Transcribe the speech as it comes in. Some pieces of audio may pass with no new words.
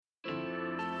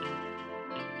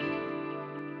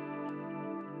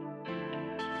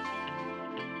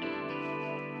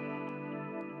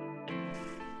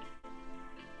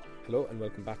Hello and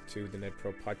welcome back to the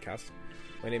NedPro podcast.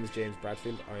 My name is James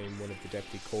Bradfield. I'm one of the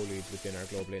deputy co-leads within our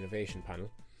Global Innovation panel.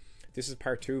 This is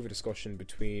part two of a discussion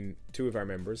between two of our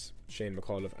members, Shane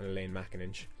McAuliffe and Elaine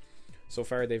McAninch. So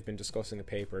far they've been discussing a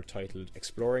paper titled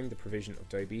Exploring the Provision of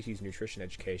Diabetes Nutrition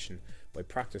Education by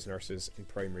Practice Nurses in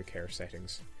Primary Care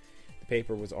Settings. The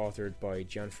paper was authored by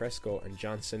Gianfresco and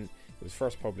Johnson. It was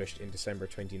first published in December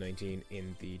 2019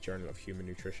 in the Journal of Human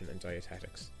Nutrition and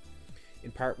Dietetics. In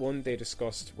part one, they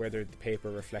discussed whether the paper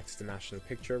reflects the national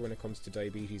picture when it comes to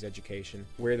diabetes education,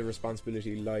 where the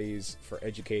responsibility lies for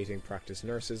educating practice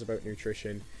nurses about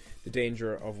nutrition, the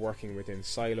danger of working within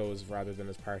silos rather than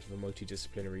as part of a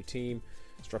multidisciplinary team,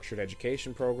 structured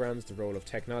education programs, the role of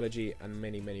technology, and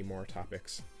many, many more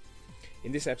topics.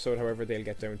 In this episode, however, they'll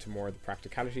get down to more of the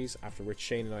practicalities, after which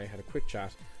Shane and I had a quick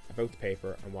chat about the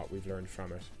paper and what we've learned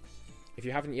from it. If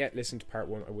you haven't yet listened to part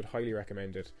one, I would highly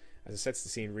recommend it, as it sets the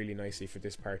scene really nicely for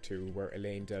this part two, where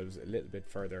Elaine delves a little bit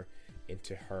further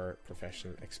into her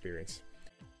professional experience.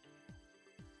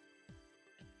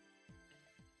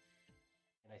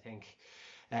 I think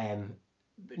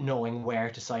knowing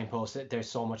where to signpost it, there's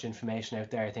so much information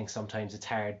out there. I think sometimes it's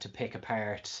hard to pick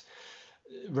apart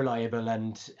reliable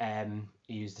and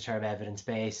you use the term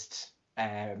evidence-based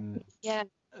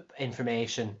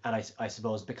information, and I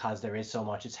suppose because there is so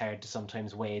much, it's hard to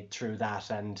sometimes wade through that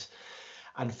and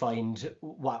find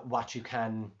what you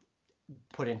can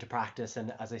put into practice,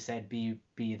 and as I said, be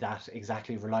that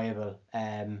exactly reliable.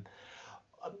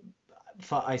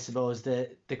 I suppose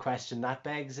the question that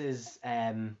begs is,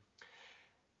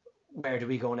 where do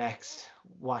we go next?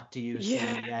 What do you see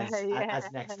as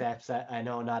next steps? I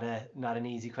know not an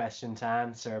easy question to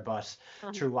answer, but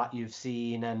through what you've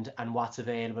seen and what's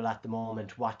available at the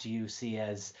moment, what do you see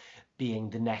as being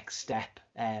the next step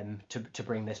to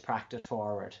bring this practice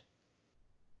forward?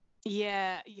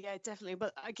 Yeah, definitely.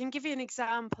 But I can give you an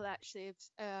example actually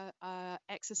of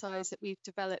exercise that we've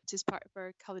developed as part of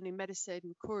our culinary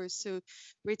medicine course. So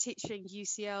we're teaching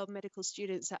UCL medical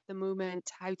students at the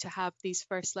moment how to have these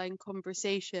first line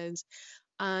conversations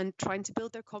and trying to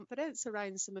build their confidence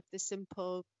around some of the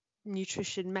simple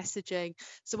nutrition messaging.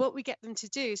 So what we get them to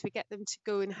do is we get them to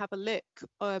go and have a look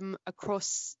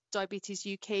across Diabetes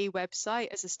UK website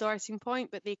as a starting point,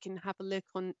 but they can have a look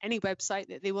on any website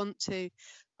that they want to,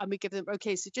 and we give them,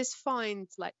 okay, so just find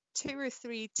like 2 or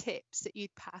 3 tips that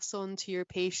you'd pass on to your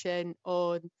patient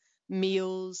on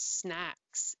meals,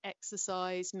 snacks,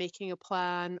 exercise, making a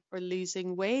plan, or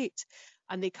losing weight.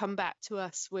 And they come back to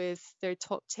us with their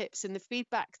top tips, and the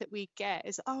feedback that we get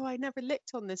is, oh, I never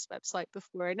looked on this website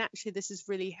before, and actually this is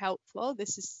really helpful.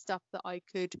 This is stuff that I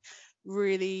could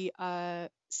really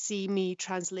see me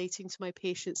translating to my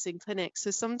patients in clinic. So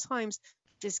sometimes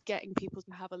just getting people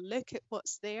to have a look at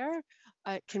what's there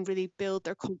can really build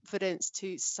their confidence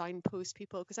to signpost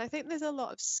people, because I think there's a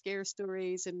lot of scare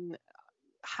stories and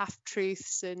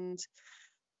half-truths, and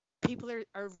people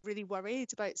are really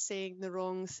worried about saying the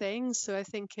wrong thing. So I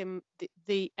think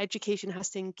the education has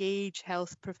to engage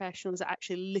health professionals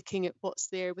actually looking at what's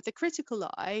there with a critical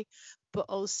eye, but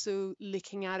also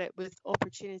looking at it with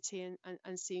opportunity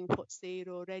and seeing what's there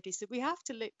already. So we have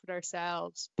to look for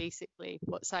ourselves, basically,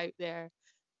 what's out there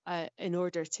in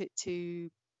order to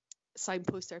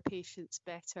signpost our patients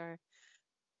better.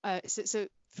 So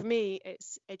for me,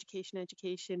 it's education,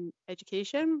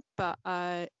 but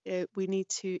we need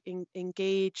to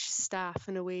engage staff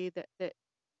in a way that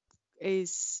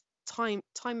is time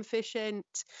efficient,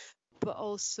 but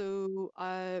also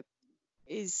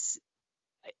is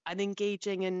an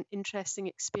engaging and interesting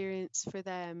experience for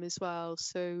them as well.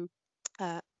 So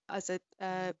as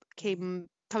I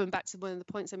coming back to one of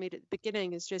the points I made at the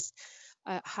beginning, is just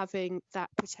having that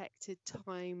protected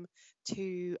time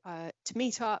to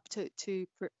meet up,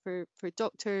 for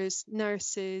doctors,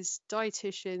 nurses,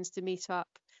 dietitians to meet up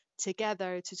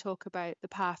together to talk about the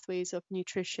pathways of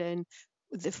nutrition,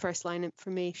 the first line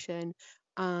information,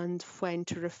 and when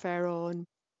to refer on.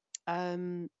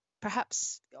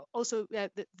 Perhaps also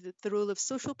the role of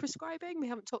social prescribing. We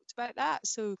haven't talked about that.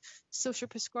 So social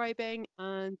prescribing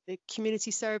and the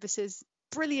community services,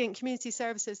 brilliant community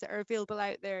services that are available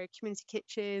out there, community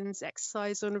kitchens,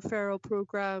 exercise on referral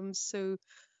programs. So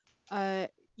there's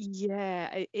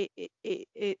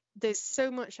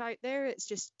so much out there. It's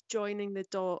just joining the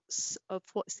dots of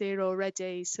what's there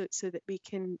already, so that we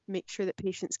can make sure that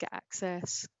patients get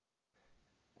access.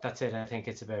 That's it. I think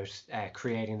it's about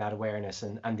creating that awareness,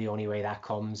 and the only way that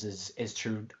comes is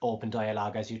through open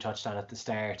dialogue, as you touched on at the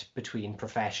start, between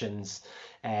professions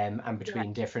and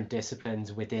between different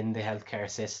disciplines within the healthcare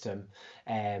system.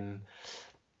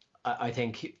 I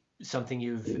think something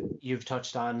you've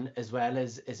touched on as well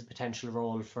is a potential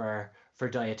role for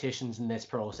dietitians in this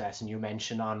process, and you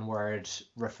mentioned onward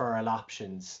referral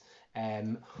options.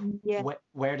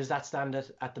 Where does that stand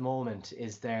at the moment?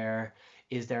 Is there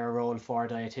a role for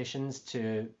dietitians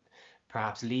to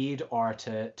perhaps lead or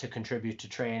to contribute to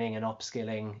training and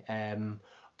upskilling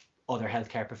other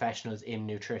healthcare professionals in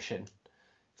nutrition,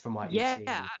 from what you've seen?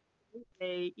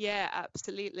 Yeah,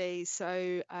 absolutely.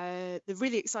 So the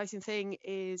really exciting thing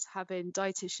is having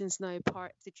dietitians now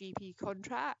part of the GP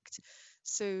contract.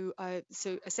 So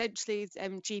essentially,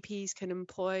 GPs can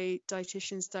employ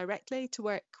dietitians directly to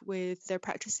work with their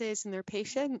practices and their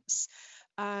patients.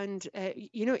 And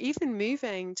even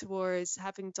moving towards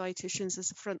having dietitians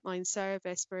as a frontline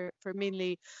service for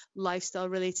mainly lifestyle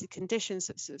related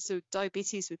conditions. So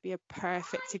diabetes would be a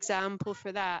perfect example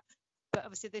for that. But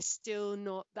obviously there's still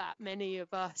not that many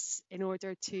of us in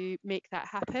order to make that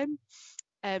happen.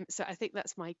 So I think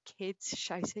that's my kids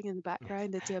shouting in the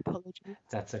background. I do apologize.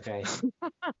 That's okay.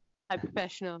 I'm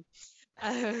professional.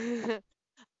 So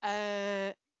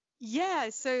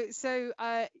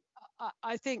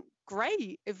I think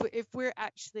great if we're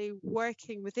actually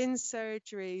working within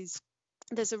surgeries.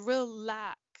 There's a real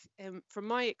lack, from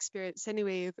my experience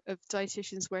anyway, of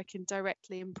dietitians working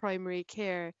directly in primary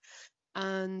care.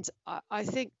 And I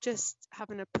think just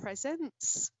having a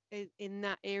presence in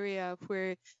that area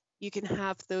where you can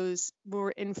have those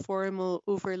more informal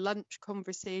over lunch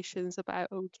conversations about,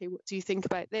 okay, what do you think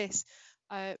about this?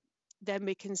 Then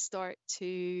we can start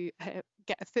to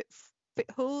get a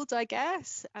foothold, I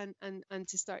guess, and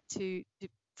to start to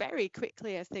very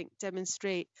quickly, I think,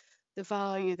 demonstrate the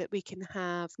value that we can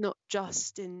have, not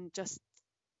just in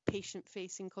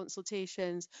patient-facing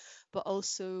consultations, but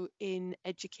also in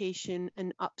education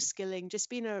and upskilling, just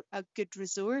being a good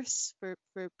resource for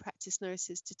practice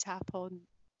nurses to tap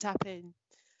in.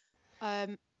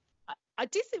 I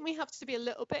do think we have to be a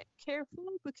little bit careful,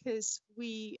 because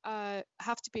we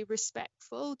have to be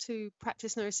respectful to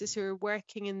practice nurses who are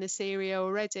working in this area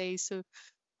already. So,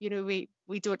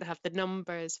 we don't have the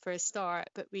numbers for a start,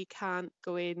 but we can't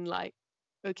go in like,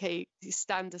 okay,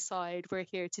 stand aside, we're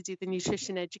here to do the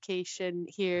nutrition education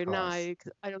here now,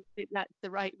 because I don't think that's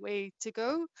the right way to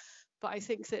go. But I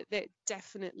think that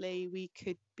definitely we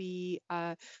could be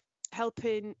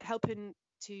helping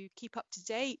to keep up to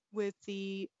date with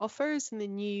the offers and the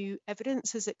new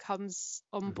evidence as it comes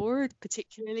on board.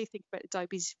 Particularly think about the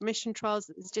diabetes remission trials.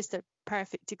 It's just a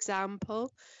perfect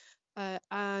example.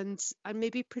 And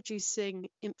maybe producing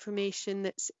information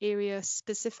that's area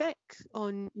specific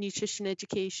on nutrition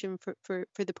education for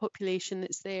the population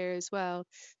that's there as well,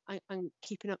 and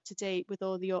keeping up to date with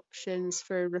all the options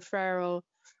for referral,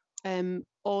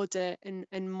 audit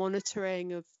and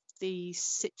monitoring of the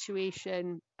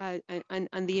situation and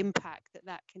the impact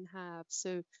that can have.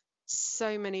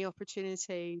 So many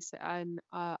opportunities, and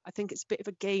I think it's a bit of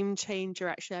a game changer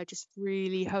actually. I'm just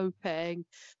really hoping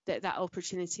that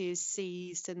opportunity is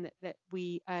seized, and that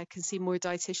we can see more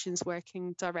dietitians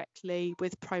working directly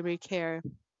with primary care.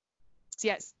 So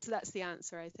yes, so that's the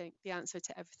answer. I think the answer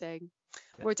to everything: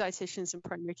 more dietitians in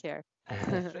primary care.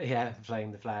 Yeah,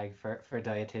 flying the flag for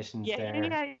dietitians there.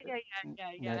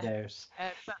 No doubt.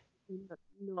 But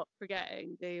not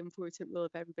forgetting the important role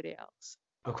of everybody else.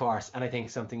 Of course, and I think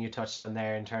something you touched on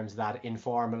there in terms of that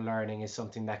informal learning is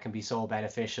something that can be so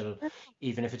beneficial,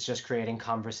 even if it's just creating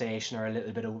conversation or a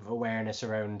little bit of awareness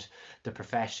around the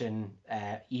profession,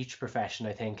 each profession,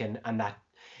 I think, and that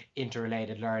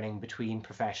interrelated learning between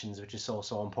professions, which is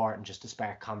so important, just to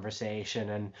spark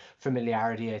conversation and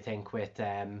familiarity, I think, with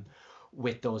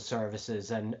those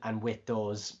services and with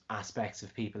those aspects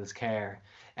of people's care.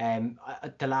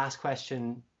 The last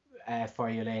question for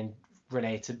you, Elaine,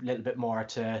 relates a little bit more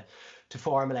to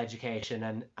formal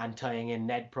education and tying in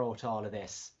NEDPRO to all of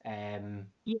this.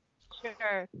 Yeah,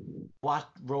 sure. What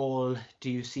role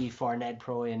do you see for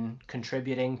NEDPRO in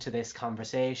contributing to this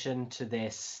conversation, to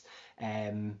this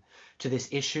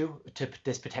issue, to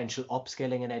this potential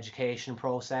upskilling and education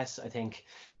process? I think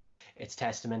it's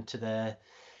testament to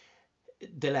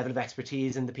the level of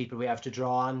expertise and the people we have to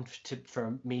draw on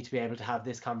for me to be able to have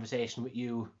this conversation with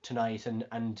you tonight,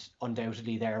 and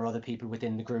undoubtedly there are other people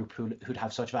within the group who'd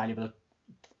have such valuable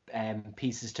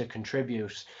pieces to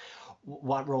contribute.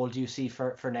 What role do you see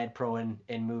for NEDPRO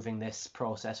in moving this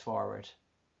process forward?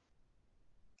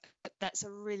 That's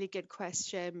a really good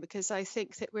question, because I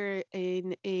think that we're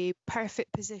in a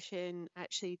perfect position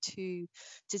actually to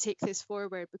take this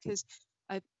forward, because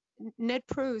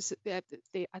NEDPRO's, I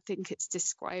think it's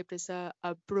described as a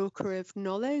broker of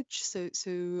knowledge, so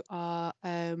a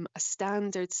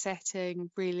standard setting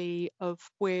really of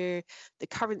where the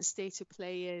current state of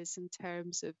play is in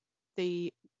terms of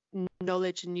the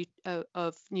knowledge and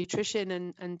of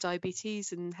nutrition and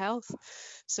diabetes and health.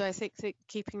 So I think that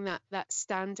keeping that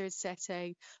standard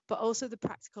setting, but also the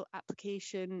practical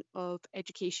application of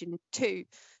education too.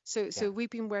 So we've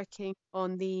been working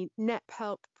on the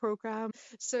NEPHELP program.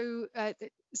 So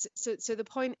the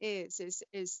point is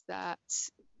that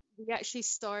we actually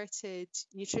started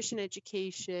nutrition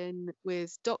education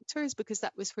with doctors because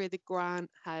that was where the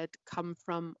grant had come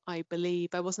from, I believe.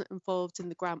 I wasn't involved in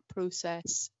the grant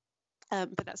process,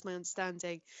 but that's my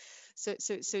understanding. So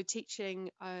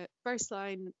teaching first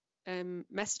line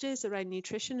messages around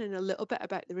nutrition and a little bit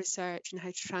about the research and how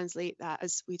to translate that,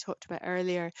 as we talked about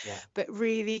earlier. But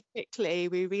really quickly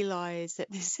we realized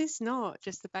that this is not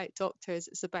just about doctors,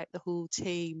 it's about the whole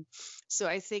team. So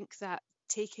I think that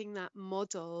taking that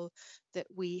model that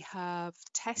we have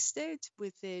tested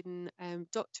within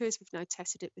doctors, we've now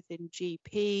tested it within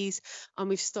GPs, and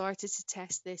we've started to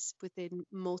test this within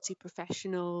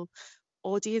multi-professional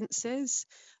audiences,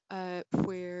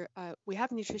 where we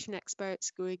have nutrition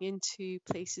experts going into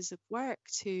places of work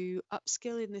to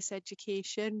upskill in this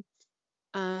education,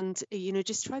 and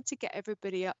just trying to get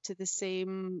everybody up to the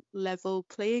same level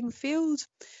playing field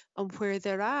on where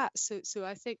they're at. So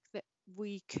I think that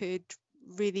we could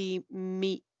really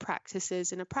meet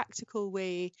practices in a practical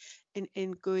way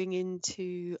in going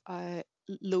into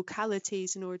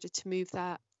localities in order to move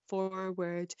that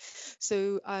forward.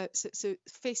 So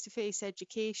face-to-face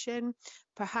education,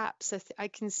 perhaps I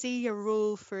can see a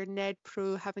role for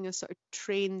NEDPRO having a sort of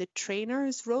train the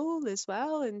trainers role as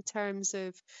well, in terms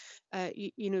of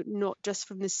not just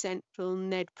from the central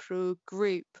NEDPRO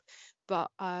group,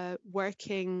 but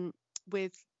working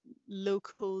with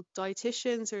local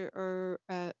dietitians or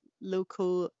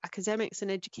local academics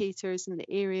and educators in the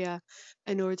area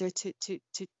in order to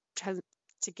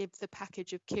give the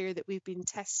package of care that we've been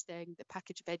testing, the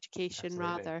package of education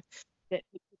rather, that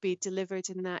would be delivered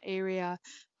in that area,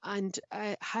 and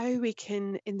how we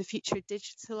can in the future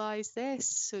digitalize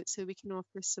this so we can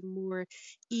offer some more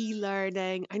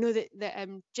e-learning. I know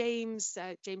that James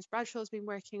Bradshaw has been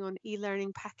working on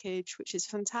e-learning package, which is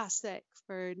fantastic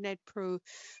for NEDPRO,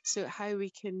 so how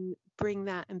we can bring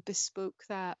that and bespoke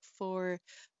that for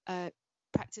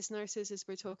practice nurses, as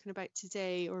we're talking about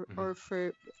today, or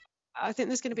for, I think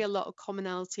there's going to be a lot of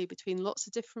commonality between lots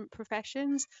of different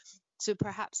professions. So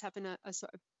perhaps having a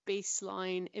sort of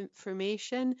baseline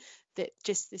information that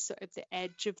just the sort of the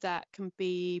edge of that can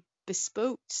be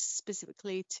bespoke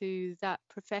specifically to that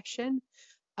profession.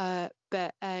 Very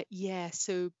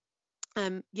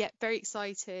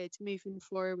excited moving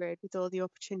forward with all the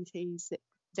opportunities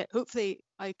that hopefully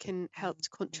I can help to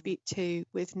contribute to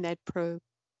with NEDPRO.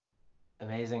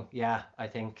 Amazing. Yeah, I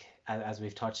think as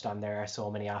we've touched on, there are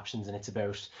so many options, and it's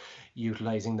about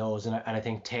utilizing those and I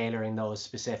think tailoring those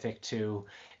specific to,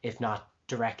 if not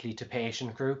directly to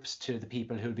patient groups, to the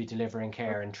people who'll be delivering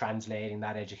care, and translating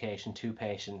that education to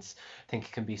patients. I think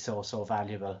it can be so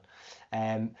valuable.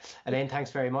 Elaine, thanks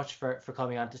very much for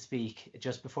coming on to speak.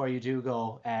 Just before you do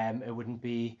go, it wouldn't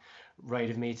be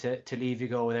right of me to leave you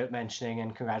go without mentioning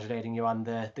and congratulating you on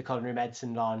the culinary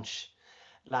medicine launch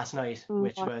last night,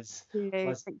 which was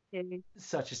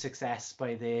such a success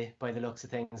by the looks of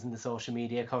things and the social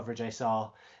media coverage I saw.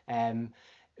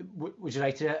 Would you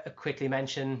like to quickly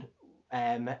mention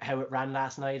how it ran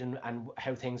last night and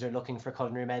how things are looking for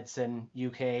culinary medicine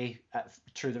UK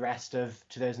through the rest of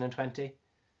 2020?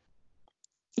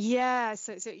 Yeah,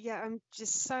 so I'm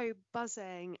just so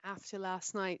buzzing after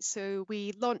last night. So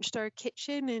we launched our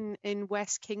kitchen in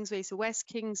West Kingsway. So West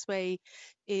Kingsway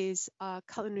is a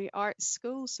culinary arts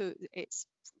school. So it's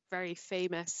very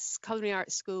famous culinary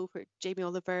arts school where Jamie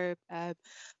Oliver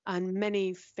and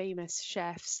many famous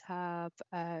chefs have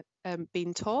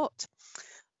been taught.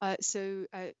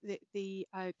 The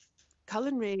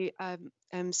culinary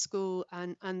school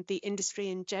and the industry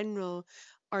in general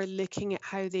are looking at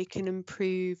how they can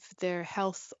improve their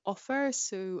health offer.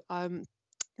 So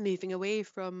moving away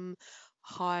from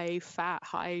high fat,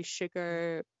 high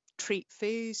sugar treat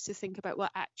foods to think about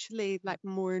what actually, like,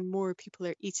 more and more people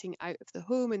are eating out of the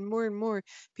home, and more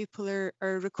people are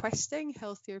requesting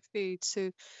healthier food.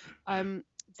 So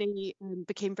they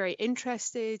became very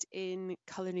interested in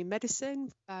culinary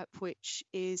medicine, which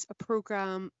is a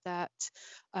program that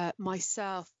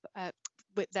myself, that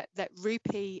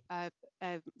Rupi,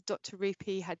 Dr.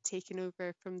 Rupi had taken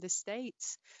over from the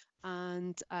States,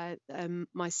 and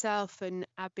myself and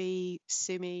Abby,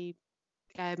 Sumi,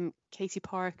 Katie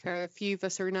Parker, a few of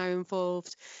us are now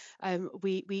involved.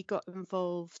 We got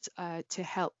involved to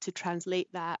help to translate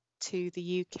that to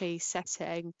the UK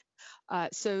setting.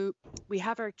 So we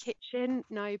have our kitchen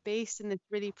now based in this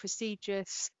really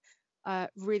prestigious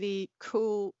really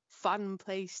cool, fun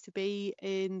place to be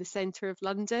in the centre of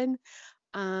London.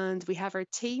 And we have our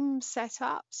team set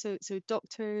up, so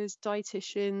doctors,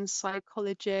 dietitians,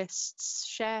 psychologists,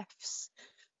 chefs.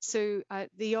 So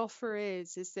the offer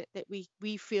is that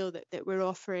we feel that we're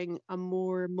offering a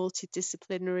more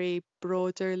multidisciplinary,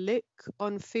 broader look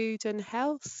on food and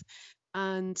health,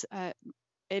 and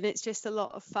it's just a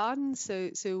lot of fun.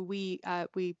 So we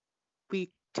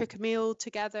cook a meal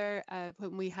together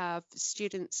when we have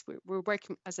students. We're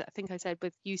working, as I think I said,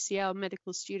 with UCL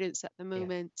medical students at the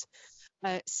moment.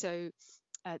 So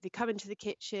they come into the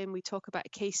kitchen, we talk about a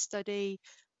case study,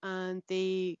 and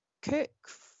they cook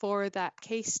for that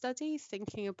case study,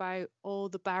 thinking about all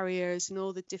the barriers and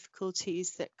all the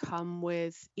difficulties that come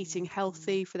with eating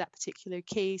healthy for that particular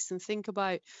case, and think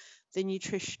about the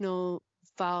nutritional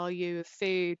value of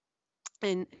food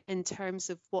in terms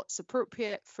of what's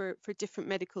appropriate for different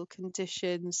medical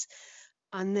conditions.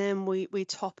 And then we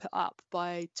top it up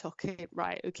by talking,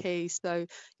 right, okay, so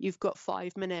you've got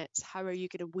 5 minutes. How are you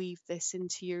going to weave this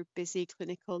into your busy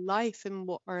clinical life? And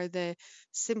what are the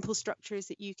simple structures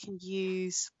that you can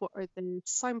use? What are the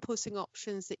signposting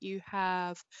options that you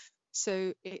have?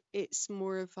 So it's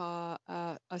more of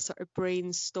a sort of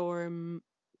brainstorm,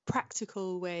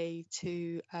 practical way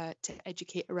to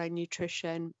educate around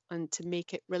nutrition and to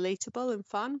make it relatable and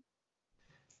fun.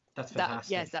 That's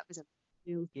fantastic. Yes, that was a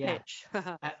pitch.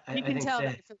 You can tell that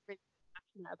I feel really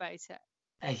passionate about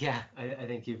it. Yeah, I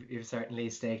think you've certainly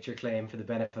staked your claim for the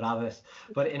benefit of it.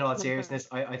 But in all seriousness,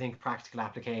 I think practical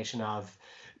application of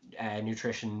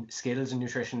nutrition skills and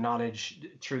nutrition knowledge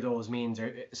through those means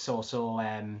are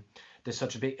there's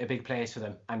such a big place for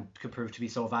them and could prove to be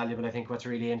so valuable. I think what's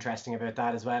really interesting about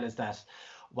that as well is that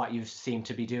what you seem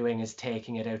to be doing is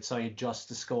taking it outside just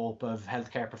the scope of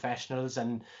healthcare professionals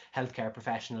and healthcare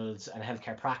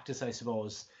practice, I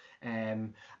suppose,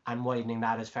 and widening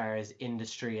that as far as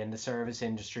industry and the service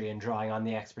industry, and drawing on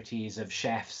the expertise of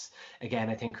chefs. Again,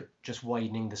 I think just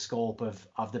widening the scope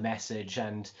of the message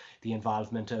and the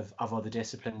involvement of other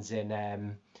disciplines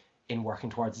in working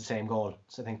towards the same goal.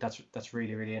 So I think that's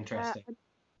really, really interesting.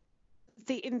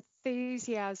 The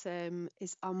enthusiasm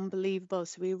is unbelievable.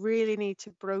 So we really need to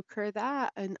broker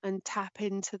that and tap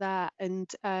into that, and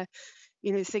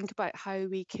think about how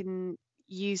we can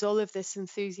use all of this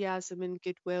enthusiasm and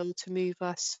goodwill to move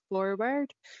us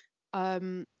forward.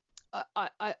 I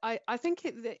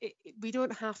think we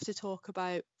don't have to talk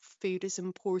about food as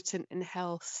important in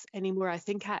health anymore. I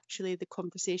think actually the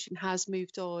conversation has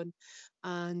moved on,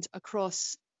 and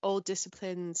across all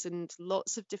disciplines and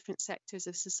lots of different sectors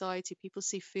of society, people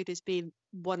see food as being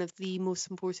one of the most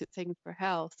important things for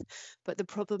health. But the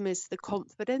problem is the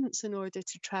confidence in order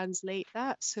to translate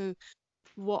that. So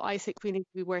what I think we need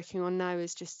to be working on now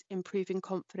is just improving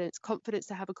confidence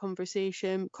to have a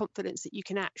conversation, confidence that you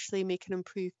can actually make an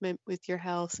improvement with your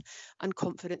health, and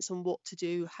confidence on what to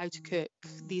do, how to cook.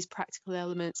 These practical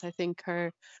elements, I think,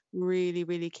 are really,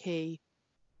 really key.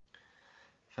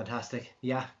 Fantastic.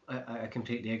 Yeah, I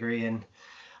completely agree. And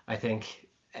I think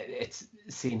it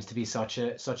seems to be such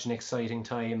an exciting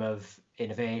time of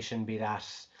innovation, be that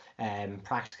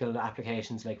practical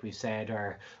applications, like we've said,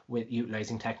 or with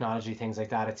utilizing technology, things like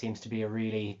that. It seems to be a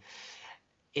really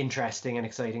interesting and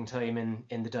exciting time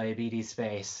in the diabetes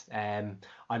space. I'm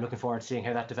looking forward to seeing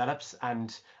how that develops,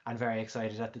 and I'm very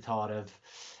excited at the thought of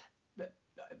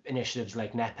initiatives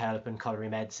like NEPHELP and Culinary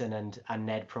Medicine and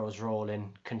NEDPRO's role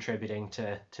in contributing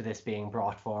to this being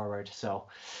brought forward. So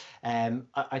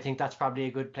I think that's probably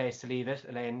a good place to leave it.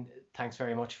 Elaine, thanks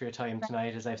very much for your time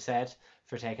tonight, as I've said,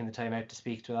 for taking the time out to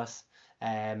speak to us.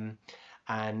 And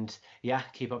yeah,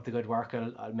 keep up the good work.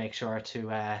 I'll make sure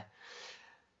to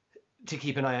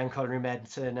keep an eye on Culinary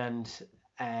Medicine and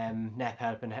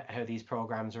NEPHELP and how these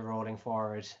programs are rolling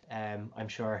forward. I'm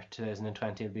sure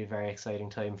 2020 will be a very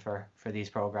exciting time for these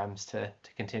programs to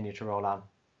continue to roll on.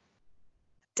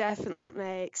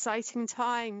 Definitely exciting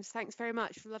times. Thanks very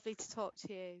much. Lovely to talk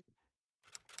to you.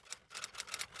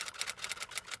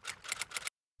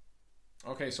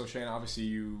 Okay, so Shane, obviously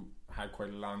you had quite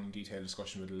a long, detailed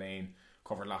discussion with Elaine,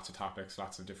 covered lots of topics,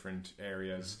 lots of different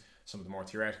areas, some of the more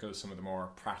theoretical, some of the more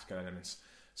practical elements.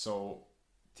 So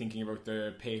thinking about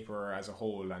the paper as a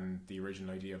whole and the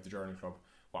original idea of the Journal Club,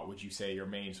 what would you say your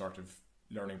main sort of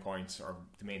learning points or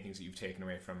the main things that you've taken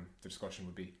away from the discussion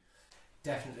would be?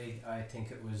 Definitely, I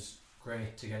think it was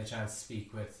great to get a chance to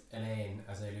speak with Elaine,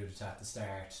 as I alluded to at the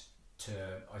start,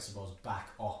 to, I suppose, back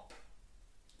up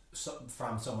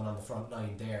from someone on the front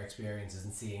line their experiences,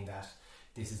 and seeing that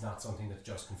this is not something that's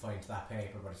just confined to that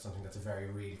paper, but it's something that's a very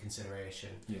real consideration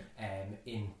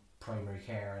in primary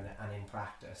care and in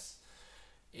practice,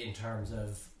 in terms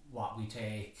of what we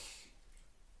take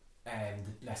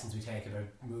the lessons we take about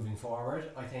moving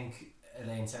forward. I think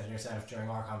Elaine said it herself during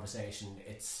our conversation,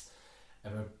 it's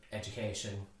about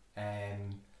education, how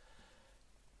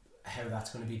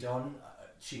that's going to be done.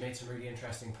 She made some really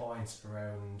interesting points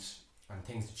around and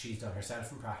things that she's done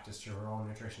herself in practice through her own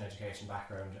nutrition education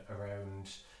background around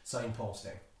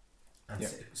signposting and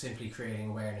simply creating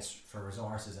awareness for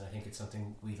resources. And I think it's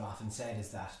something we've often said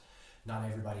is that not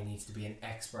everybody needs to be an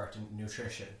expert in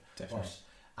nutrition. Definitely.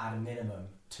 But at a minimum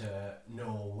to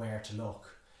know where to look,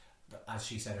 as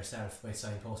she said herself, by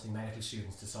signposting medical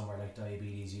students to somewhere like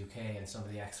Diabetes UK and some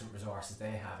of the excellent resources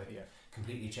they have, it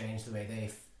completely changed the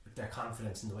way their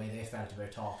confidence and the way they felt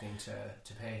about talking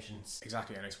to patients.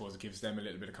 Exactly, and I suppose it gives them a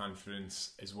little bit of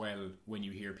confidence as well when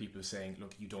you hear people saying,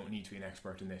 look, you don't need to be an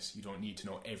expert in this, you don't need to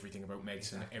know everything about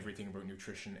medicine, everything about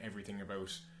nutrition, everything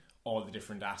about all the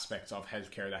different aspects of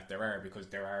healthcare that there are, because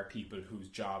there are people whose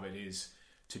job it is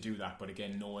to do that. But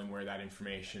again, knowing where that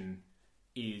information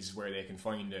is, where they can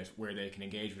find it, where they can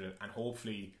engage with it, and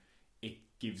hopefully it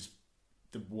gives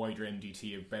the wider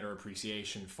MDT a better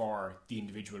appreciation for the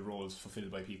individual roles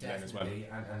fulfilled by people. Definitely. Then as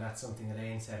well. And that's something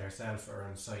Elaine said herself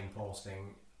around signposting,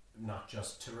 not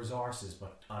just to resources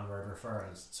but onward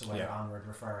referrals. So whether onward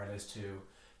referral is to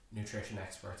nutrition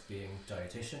experts being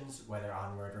dietitians, whether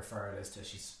onward referral is to,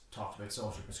 she's talked about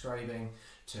social prescribing,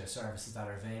 to services that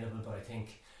are available. But I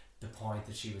think the point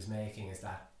that she was making is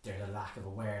that there's a lack of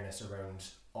awareness around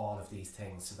all of these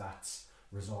things. So that's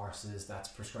resources, that's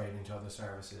prescribing to other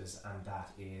services, and that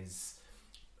is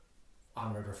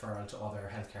onward referral to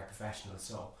other healthcare professionals.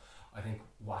 So I think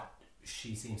what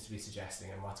she seems to be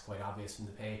suggesting, and what's quite obvious from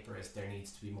the paper, is there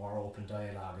needs to be more open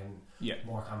dialogue and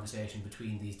more conversation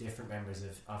between these different members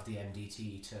of the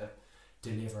MDT to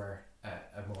deliver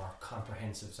a more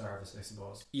comprehensive service, I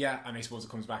suppose. Yeah, and I suppose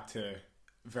it comes back to,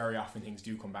 very often things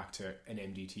do come back to an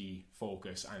MDT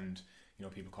focus, and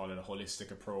people call it a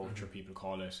holistic approach, or people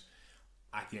call it,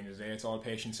 at the end of the day, it's all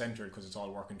patient-centred because it's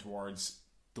all working towards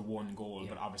the one goal,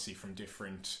 but obviously from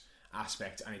different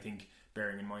aspects. And I think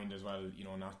bearing in mind as well,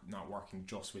 not working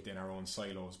just within our own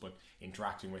silos, but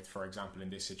interacting with, for example, in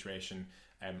this situation,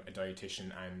 a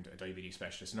dietitian and a diabetes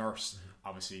specialist nurse,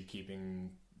 obviously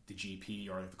keeping the GP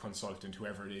or the consultant,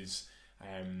 whoever it is,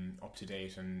 up to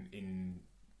date and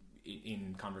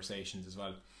in conversations as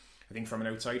well. I think from an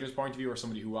outsider's point of view, or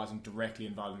somebody who wasn't directly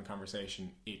involved in the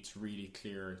conversation, it's really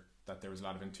clear that there was a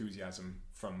lot of enthusiasm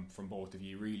from both of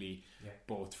you, really,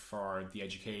 both for the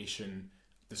education,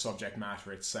 the subject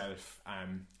matter itself,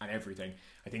 and everything.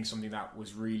 I think something that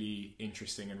was really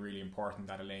interesting and really important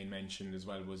that Elaine mentioned as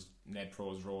well was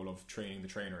NedPro's role of training the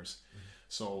trainers.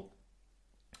 So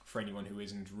for anyone who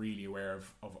isn't really aware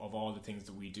of all the things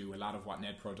that we do, a lot of what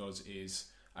NedPro does is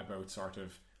about sort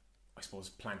of, I suppose,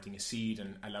 planting a seed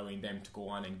and allowing them to go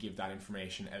on and give that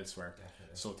information elsewhere.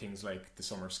 Definitely. So things like the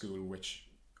summer school, which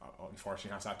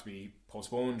unfortunately has had to be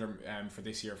postponed for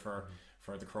this year for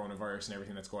the coronavirus and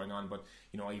everything that's going on, but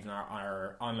even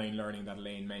our online learning that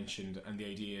Elaine mentioned, and the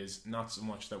idea is not so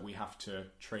much that we have to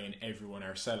train everyone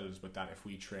ourselves, but that if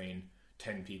we train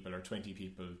 10 people or 20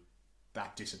 people,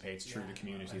 that dissipates through the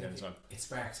community then as well. It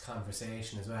sparks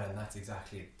conversation as well, and that's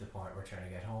exactly the point we're trying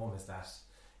to get home, is that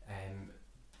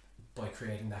by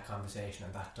creating that conversation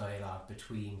and that dialogue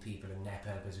between people, and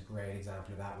NEPHELP is a great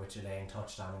example of that, which Elaine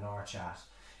touched on in our chat,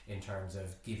 in terms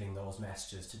of giving those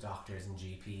messages to doctors and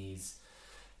GPs,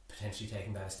 potentially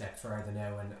taking that a step further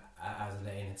now, and as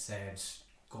Elaine had said,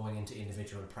 going into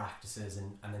individual practices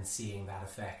and then seeing that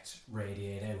effect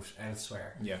radiate out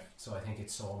elsewhere. So I think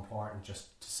it's so important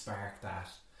just to spark that,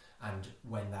 and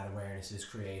when that awareness is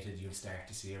created, you'll start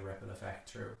to see a ripple effect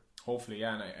through. Hopefully,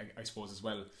 and I suppose as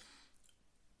well,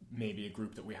 maybe a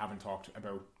group that we haven't talked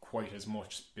about quite as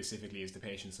much specifically is the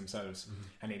patients themselves.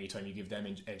 And anytime you give them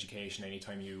education,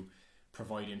 anytime you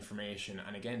provide information,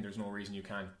 and again, there's no reason you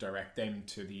can't direct them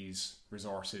to these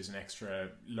resources and extra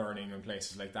learning and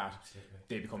places like that. Absolutely.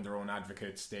 They become their own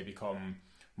advocates, they become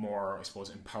more, I suppose,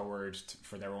 empowered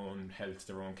for their own health,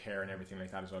 their own care and everything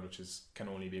like that as well, which can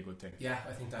only be a good thing. Yeah,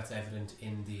 I think that's evident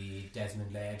in the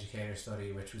Desmond Lay Educator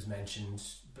study, which was mentioned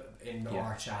in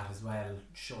our chat as well,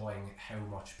 showing how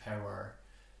much power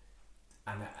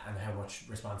and how much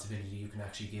responsibility you can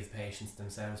actually give patients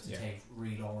themselves to take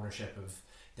real ownership of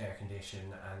their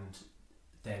condition, and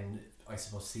then I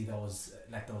suppose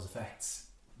let those effects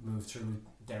move through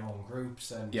their own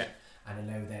groups and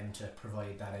allow them to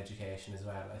provide that education as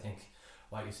well. I think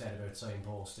what you said about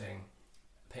signposting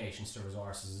patients to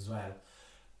resources as well,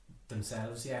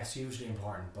 themselves, yes, hugely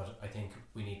important, but I think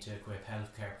we need to equip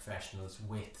healthcare professionals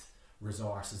with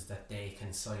resources that they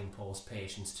can signpost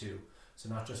patients to, so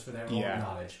not just for their own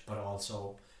knowledge, but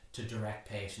also to direct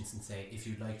patients and say, if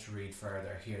you'd like to read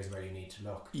further, here's where you need to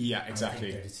look. Yeah, exactly.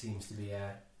 And I think there seems to be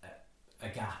a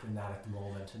gap in that at the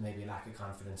moment, and maybe a lack of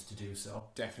confidence to do so.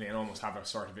 Definitely, and almost have a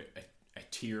sort of a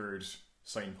tiered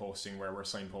signposting, where we're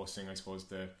signposting, I suppose,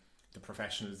 the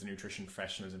professionals, the nutrition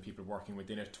professionals and people working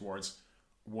within it towards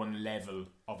one level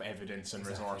of evidence and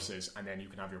resources, and then you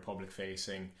can have your public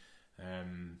facing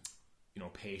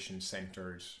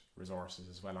patient-centered resources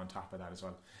as well on top of that as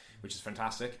well, which is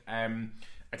fantastic.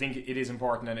 I think it is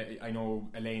important, and I know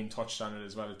Elaine touched on it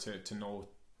as well, to note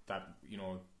that,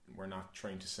 we're not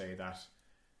trying to say that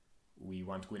we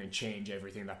want to go in and change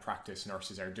everything that practice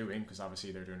nurses are doing, because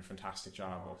obviously they're doing a fantastic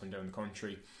job up and down the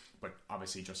country, but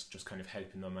obviously just kind of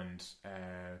helping them and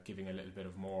giving a little bit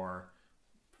of more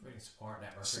support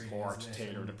network,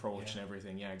 tailored approach and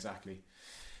everything. Yeah, exactly.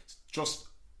 Just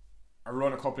I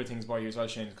run a couple of things by you as well,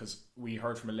 Shane, because we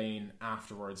heard from Elaine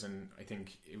afterwards, and I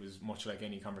think it was much like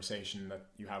any conversation that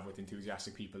you have with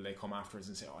enthusiastic people. They come afterwards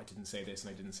and say, I didn't say this and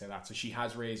I didn't say that. So she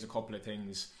has raised a couple of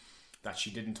things that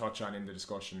she didn't touch on in the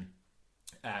discussion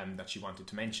that she wanted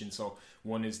to mention. So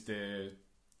one is the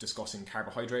discussing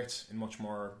carbohydrates in much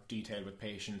more detail with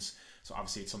patients. So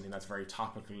obviously it's something that's very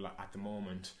topical at the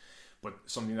moment, but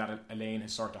something that Elaine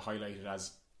has sort of highlighted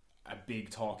as a big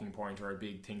talking point or a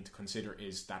big thing to consider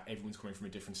is that everyone's coming from a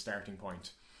different starting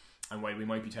point. And while we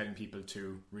might be telling people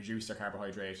to reduce their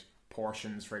carbohydrate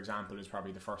portions, for example, is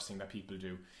probably the first thing that people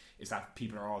do, is that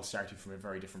people are all starting from a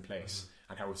very different place,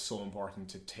 and how it's so important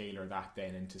to tailor that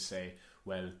then and to say,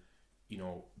 well,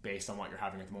 based on what you're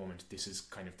having at the moment, this is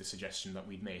kind of the suggestion that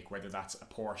we'd make, whether that's a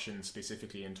portion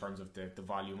specifically in terms of the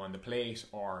volume on the plate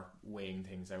or weighing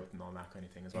things out and all that kind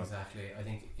of thing as well. Exactly. I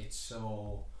think it's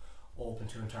so open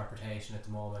to interpretation at the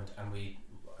moment, and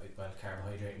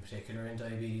carbohydrate in particular in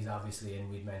diabetes obviously, and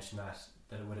we'd mentioned that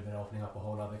it would have been opening up a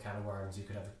whole other can of worms. You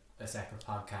could have a separate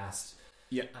podcast,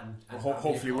 and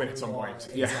hopefully win at some point,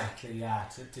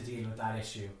 to deal with that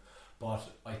issue. But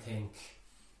I think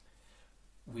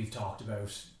we've talked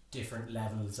about different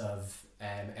levels of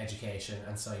education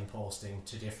and signposting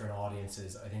to different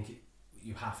audiences. I think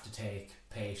you have to take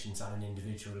patients on an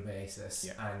individual basis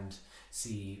and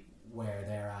see where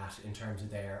they're at in terms of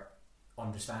their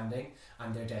understanding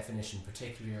and their definition,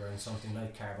 particularly around something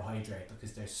like carbohydrate,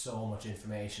 because there's so much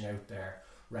information out there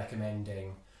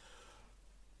recommending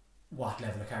what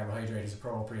level of carbohydrate is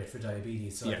appropriate for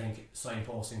diabetes. So I think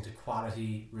signposting to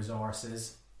quality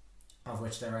resources, of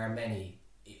which there are many,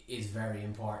 is very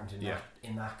important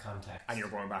in that context. And you're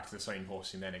going back to the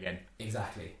signposting then again.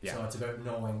 Exactly. So it's about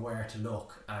knowing where to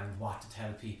look and what to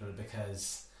tell people,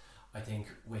 because I think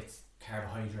with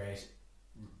carbohydrate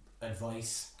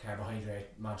advice, carbohydrate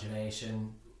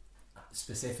modulation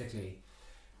specifically,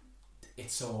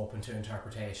 it's so open to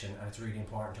interpretation, and it's really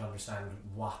important to understand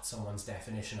what someone's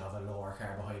definition of a lower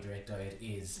carbohydrate diet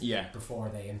is before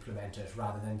they implement it,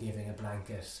 rather than giving a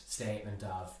blanket statement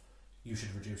of you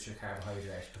should reduce your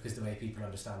carbohydrate, because the way people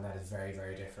understand that is very,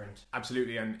 very different.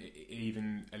 Absolutely, and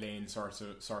even Elaine sort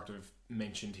of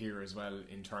mentioned here as well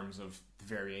in terms of the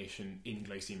variation in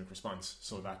glycemic response,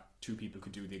 so that two people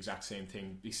could do the exact same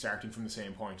thing, be starting from the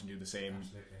same point and do the same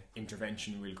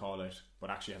intervention, we'll call it, but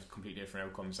actually have completely different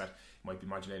outcomes that might be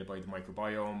modulated by the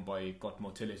microbiome, by gut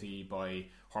motility, by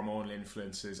hormonal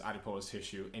influences, adipose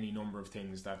tissue, any number of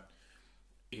things that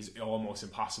is almost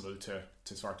impossible to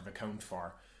sort of account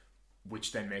for,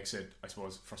 which then makes it, I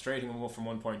suppose, frustrating from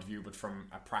one point of view, but from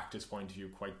a practice point of view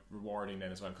quite rewarding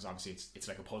then as well, because obviously it's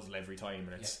like a puzzle every time,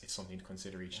 and it's something to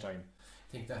consider each time.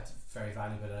 I think that's very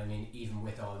valuable. I mean, even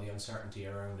with all the uncertainty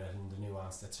around it and the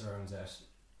nuance that surrounds it,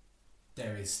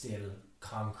 there is still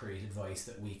concrete advice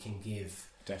that we can give,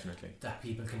 definitely, that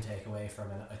people can take away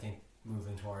from. And I think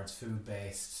moving towards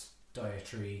food-based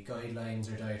dietary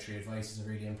guidelines or dietary advice is a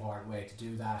really important way to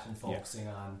do that, and focusing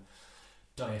on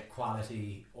diet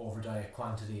quality over diet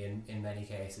quantity in many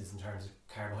cases, in terms of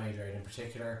carbohydrate in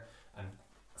particular. And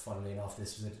funnily enough,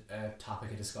 this was a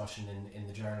topic of discussion in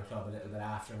the Journal Club a little bit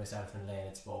after myself and Elaine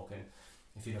had spoken.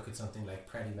 If you look at something like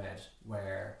Predimed,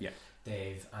 where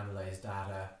they've analysed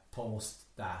data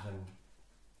post that, and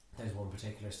there's one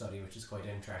particular study which is quite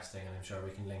interesting, and I'm sure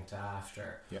we can link to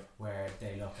after, where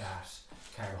they look at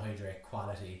carbohydrate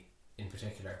quality in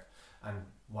particular. And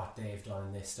what they've done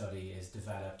in this study is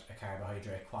developed a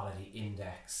carbohydrate quality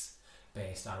index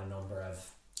based on a number of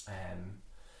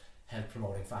health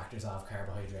promoting factors of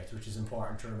carbohydrates, which is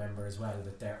important to remember as well,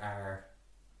 that there are,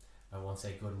 I won't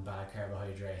say good and bad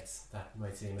carbohydrates, that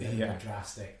might seem a little bit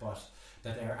drastic, but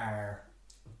that there are.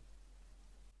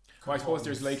 Well, I suppose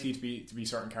there's likely to be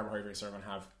certain carbohydrates that are going to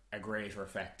have a greater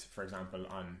effect, for example,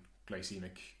 on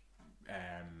glycemic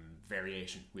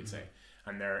variation, we'd say.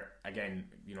 And there, again,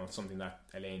 something that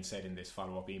Elaine said in this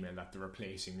follow-up email, that the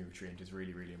replacing nutrient is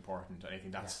really, really important. And I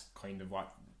think that's kind of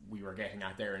what we were getting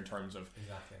at there in terms of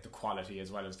the quality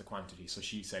as well as the quantity. So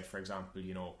she said, for example,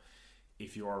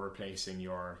 if you're replacing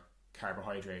your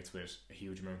carbohydrates with a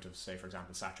huge amount of, say, for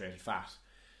example, saturated fat,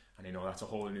 and that's a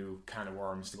whole new can of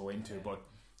worms to go into, but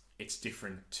it's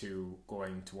different to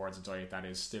going towards a diet that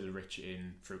is still rich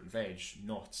in fruit and veg,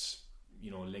 nuts,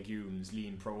 legumes,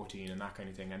 lean protein, and that kind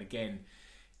of thing. And again,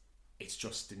 it's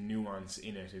just the nuance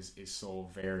in it is so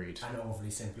varied. And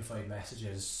overly simplified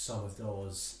messages, some of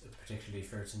those, particularly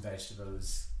fruits and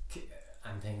vegetables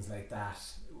and things like that,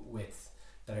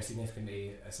 that are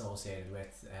significantly associated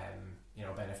with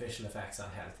beneficial effects on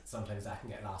health. Sometimes that can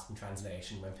get lost in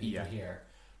translation when people hear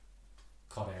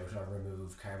cut out or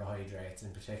remove carbohydrates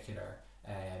in particular.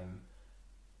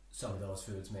 Some of those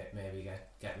foods maybe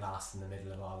get lost in the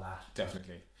middle of all that.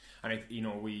 Definitely. And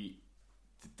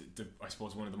I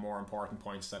suppose one of the more important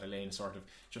points that Elaine sort of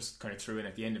just kind of threw in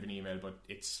at the end of an email, but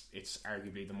it's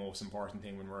arguably the most important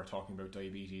thing when we're talking about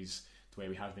diabetes, the way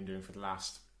we have been doing for the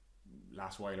last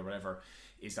while or whatever,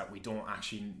 is that we don't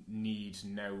actually need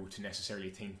now to necessarily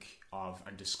think of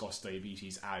and discuss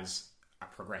diabetes as a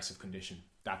progressive condition.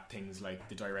 That things like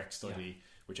the DIRECT study,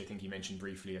 which I think you mentioned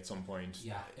briefly at some point,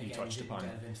 you touched upon.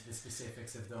 Delve into the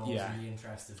specifics of those in the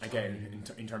interest of time. Again,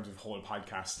 in terms of whole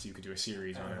podcasts, you could do a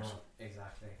series on it.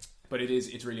 Exactly. But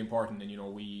it's really important,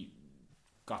 and we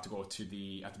got to go to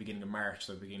at the beginning of March,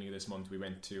 so at the beginning of this month, we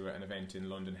went to an event in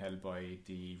London held by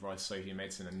the Royal Society of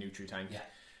Medicine and NutriTank,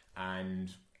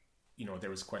 and there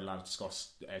was quite a lot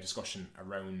of discussion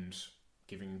around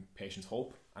giving patients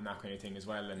hope and that kind of thing as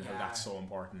well, and how that's so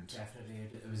important. Definitely,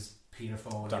 it was Peter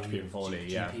Foley, Dr. Peter Foley,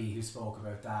 GP, who spoke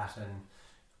about that, and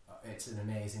it's an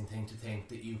amazing thing to think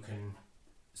that you can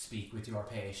speak with your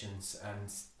patients and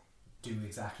do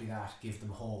exactly that, give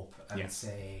them hope and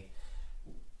say,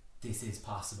 this is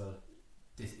possible.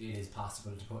 It is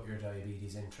possible to put your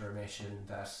diabetes into remission.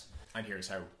 And here's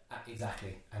how.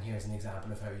 Exactly, and here's an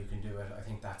example of how you can do it. I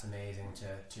think that's amazing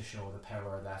to show the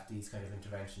power that these kind of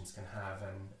interventions can have,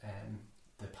 and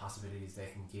the possibilities they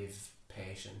can give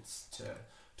patients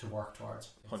to work towards.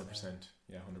 100%,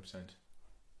 100%.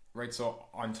 Right, so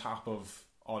on top of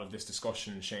all of this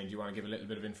discussion, Shane, do you want to give a little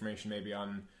bit of information maybe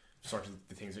on sort of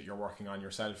the things that you're working on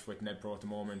yourself with NedPro at the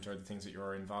moment, or the things that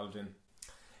you're involved in?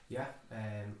 Yeah,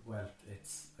 well,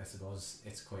 I suppose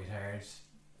it's quite hard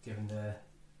given the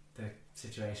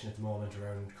situation at the moment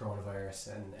around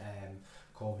coronavirus and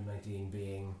COVID-19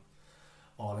 being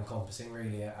all encompassing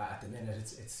really at the minute.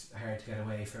 It's hard to get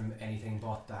away from anything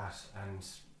but that, and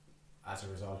as a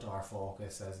result our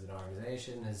focus as an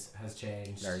organisation has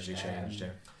changed. Largely changed,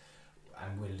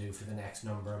 and will do for the next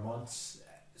number of months.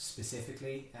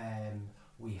 Specifically,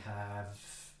 we have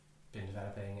been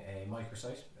developing a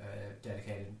microsite, a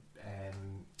dedicated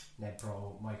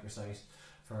NedPro microsite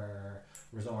for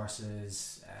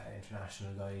resources,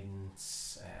 international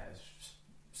guidance,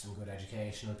 some good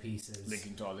educational pieces.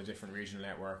 Linking to all the different regional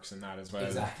networks and that as well.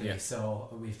 Exactly, yeah. So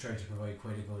we've tried to provide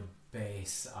quite a good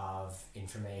base of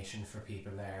information for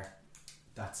people there.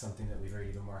 That's something that we've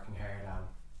really been working hard on.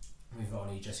 We've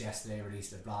only just yesterday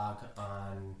released a blog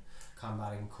on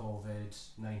combating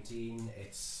COVID-19.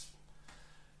 It's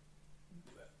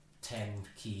 10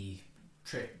 key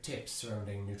tips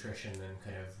surrounding nutrition and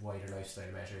kind of wider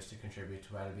lifestyle measures to contribute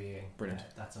to well-being. Brilliant.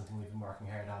 That's something we've been working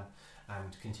hard on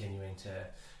and continuing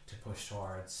to push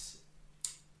towards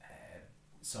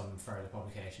some further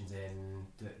publications in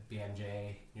the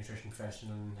BMJ Nutrition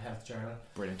Professional and Health Journal.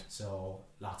 Brilliant. So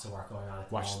lots of work going on at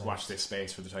the moment. Watch this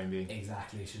space for the time being.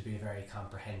 Exactly. It should be a very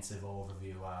comprehensive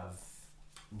overview of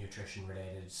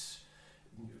nutrition-related,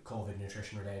 COVID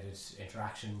nutrition-related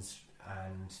interactions,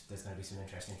 and there's going to be some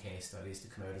interesting case studies to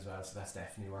come out as well, so that's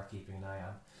definitely worth keeping an eye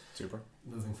on. Super.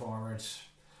 Moving forward,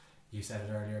 you said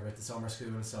it earlier about the summer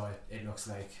school, so it looks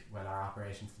like, well, our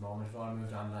operations at the moment have all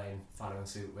moved online, following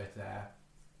suit with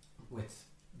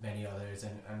many others,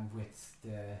 and with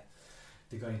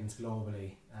the guidance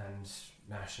globally and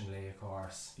nationally, of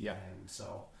course. Yeah.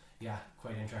 So yeah,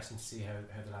 quite interesting to see how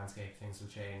the landscape of things will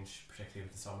change, particularly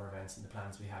with the summer events and the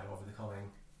plans we had over the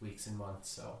coming weeks and months.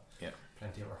 So yeah,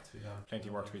 plenty of work to be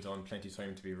done. Plenty of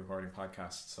time to be recording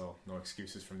podcasts, so no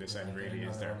excuses from this end really,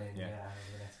 is there? Over the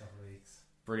next couple of weeks.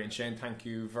 Brilliant, Shane. Thank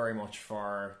you very much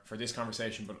for this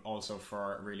conversation, but also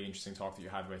for a really interesting talk that you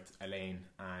had with Elaine,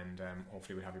 and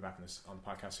hopefully we'll have you back on the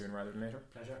podcast sooner rather than later.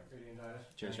 Pleasure, really enjoyed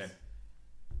it. Cheers, Thanks. Shane.